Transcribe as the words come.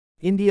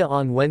India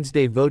on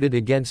Wednesday voted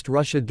against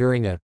Russia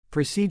during a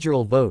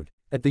procedural vote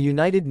at the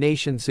United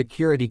Nations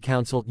Security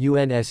Council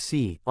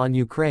 (UNSC) on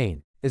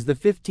Ukraine, as the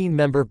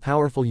 15-member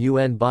powerful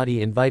UN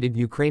body invited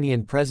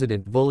Ukrainian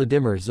President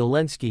Volodymyr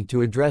Zelenskyy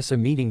to address a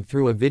meeting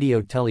through a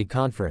video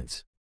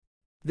teleconference.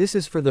 This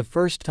is for the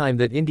first time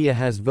that India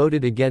has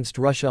voted against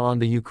Russia on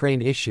the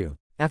Ukraine issue,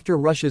 after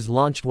Russia's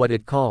launched what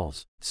it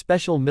calls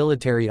special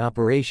military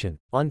operation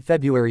on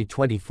February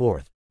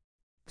 24.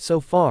 So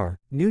far,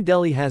 New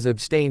Delhi has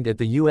abstained at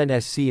the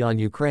UNSC on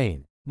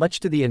Ukraine, much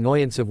to the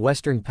annoyance of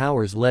Western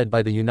powers led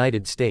by the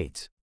United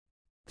States.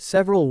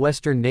 Several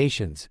Western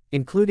nations,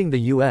 including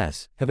the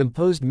US, have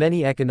imposed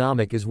many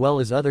economic as well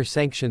as other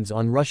sanctions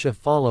on Russia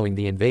following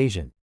the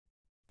invasion.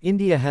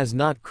 India has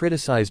not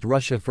criticized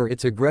Russia for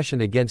its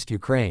aggression against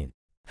Ukraine.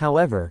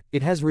 However,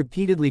 it has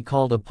repeatedly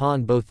called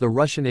upon both the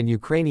Russian and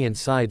Ukrainian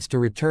sides to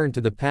return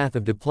to the path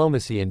of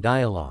diplomacy and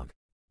dialogue.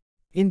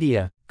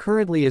 India,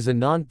 currently as a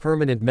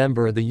non-permanent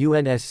member of the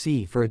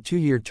UNSC for a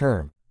 2-year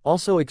term,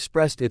 also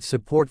expressed its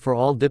support for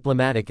all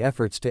diplomatic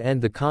efforts to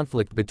end the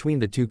conflict between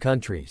the two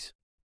countries.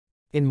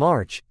 In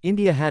March,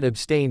 India had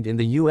abstained in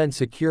the UN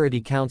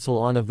Security Council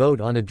on a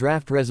vote on a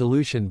draft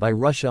resolution by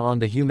Russia on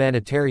the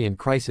humanitarian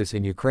crisis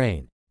in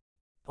Ukraine.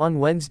 On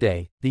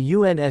Wednesday, the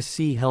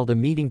UNSC held a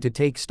meeting to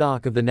take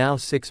stock of the now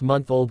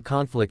 6-month-old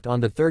conflict on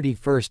the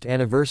 31st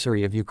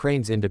anniversary of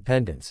Ukraine's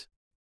independence.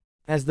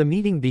 As the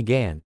meeting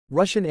began,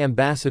 Russian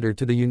ambassador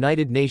to the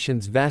United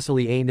Nations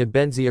Vassily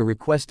Nebenzia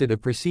requested a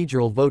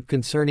procedural vote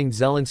concerning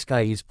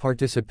Zelenskyy's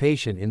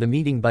participation in the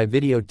meeting by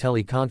video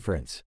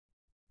teleconference.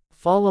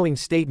 Following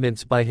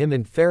statements by him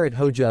and Ferit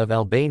Hoxha of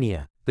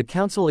Albania, the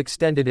Council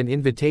extended an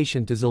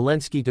invitation to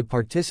Zelenskyy to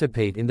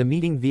participate in the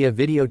meeting via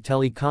video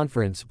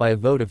teleconference by a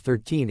vote of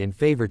 13 in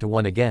favor to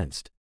 1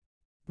 against.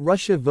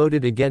 Russia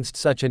voted against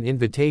such an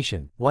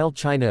invitation, while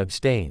China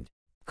abstained.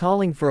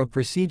 Calling for a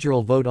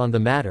procedural vote on the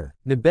matter,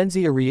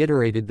 Nebenzia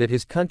reiterated that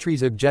his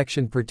country's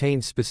objection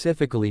pertains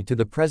specifically to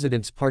the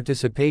president's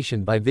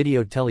participation by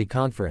video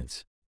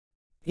teleconference.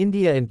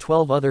 India and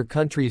 12 other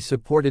countries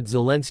supported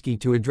Zelenskyy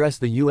to address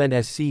the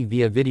UNSC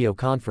via video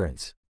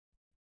conference.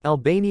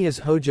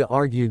 Albania's Hoxha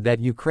argued that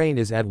Ukraine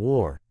is at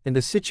war, and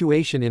the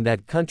situation in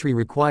that country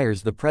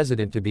requires the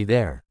president to be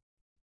there.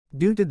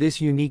 Due to this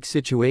unique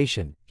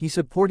situation, he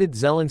supported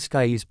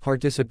Zelenskyy's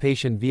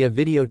participation via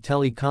video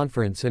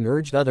teleconference and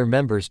urged other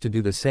members to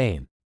do the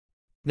same.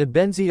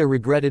 Nebenzia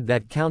regretted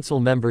that council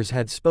members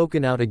had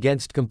spoken out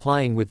against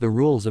complying with the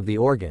rules of the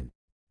organ.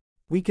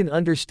 "We can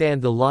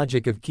understand the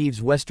logic of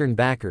Kyiv's Western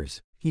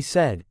backers," he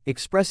said,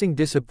 expressing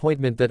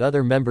disappointment that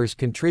other members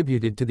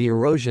contributed to the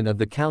erosion of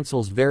the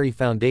council's very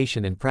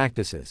foundation and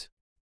practices.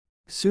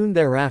 Soon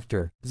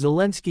thereafter,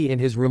 Zelenskyy in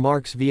his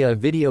remarks via a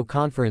video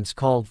conference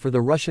called for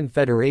the Russian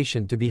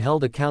Federation to be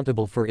held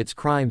accountable for its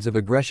crimes of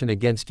aggression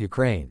against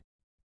Ukraine.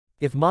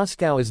 "If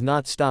Moscow is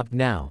not stopped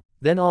now,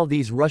 then all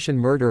these Russian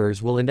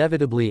murderers will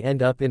inevitably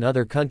end up in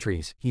other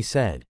countries," he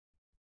said.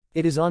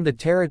 "It is on the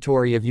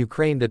territory of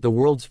Ukraine that the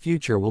world's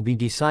future will be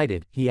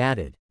decided," he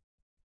added.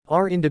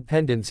 "Our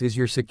independence is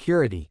your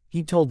security,"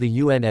 he told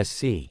the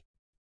UNSC.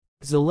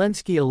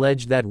 Zelenskyy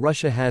alleged that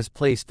Russia has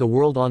placed the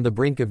world on the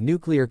brink of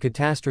nuclear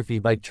catastrophe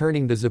by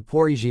turning the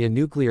Zaporizhzhia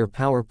nuclear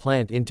power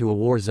plant into a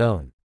war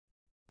zone.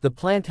 The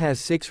plant has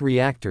 6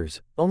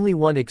 reactors, only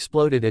one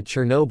exploded at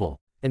Chernobyl,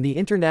 and the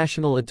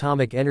International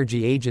Atomic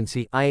Energy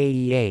Agency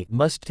 (IAEA)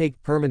 must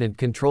take permanent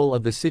control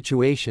of the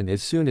situation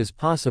as soon as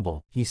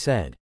possible, he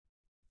said.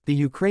 The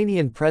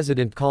Ukrainian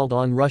president called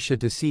on Russia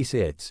to cease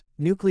its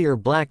nuclear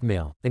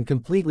blackmail and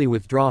completely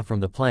withdraw from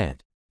the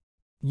plant.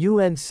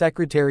 UN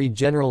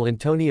Secretary-General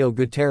Antonio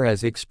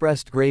Guterres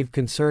expressed grave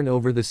concern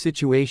over the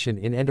situation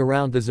in and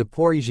around the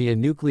Zaporizhzhia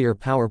nuclear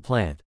power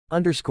plant,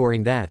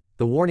 underscoring that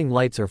the warning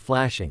lights are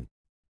flashing.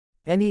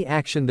 Any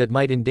action that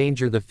might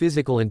endanger the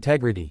physical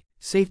integrity,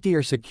 safety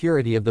or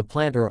security of the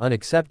plant are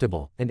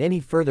unacceptable, and any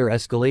further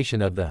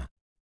escalation of the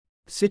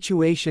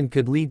situation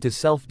could lead to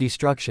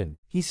self-destruction,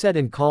 he said,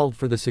 and called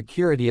for the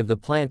security of the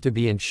plant to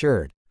be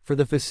ensured, for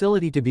the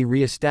facility to be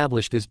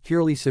re-established as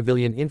purely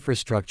civilian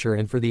infrastructure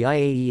and for the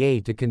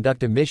IAEA to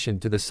conduct a mission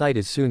to the site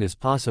as soon as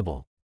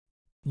possible.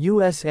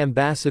 U.S.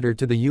 Ambassador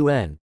to the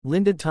UN,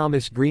 Linda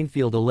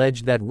Thomas-Greenfield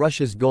alleged that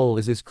Russia's goal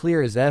is as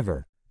clear as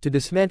ever, to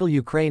dismantle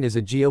Ukraine as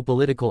a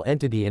geopolitical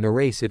entity and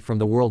erase it from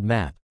the world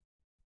map.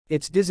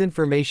 Its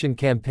disinformation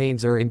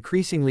campaigns are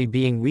increasingly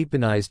being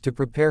weaponized to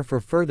prepare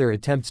for further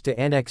attempts to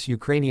annex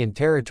Ukrainian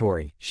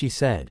territory, she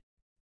said.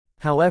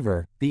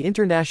 However, the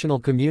international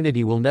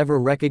community will never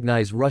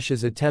recognize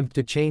Russia's attempt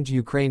to change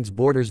Ukraine's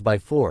borders by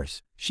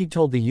force, she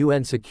told the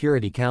UN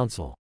Security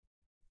Council.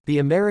 The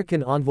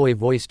American envoy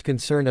voiced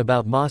concern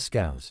about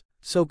Moscow's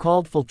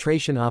so-called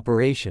filtration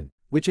operation,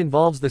 which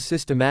involves the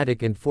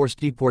systematic and forced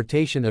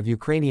deportation of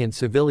Ukrainian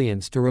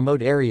civilians to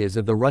remote areas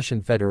of the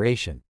Russian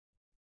Federation.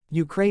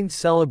 Ukraine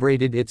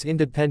celebrated its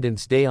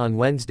Independence Day on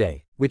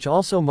Wednesday, which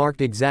also marked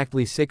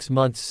exactly 6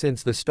 months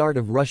since the start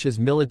of Russia's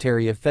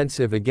military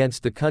offensive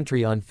against the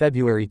country on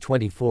February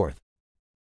 24.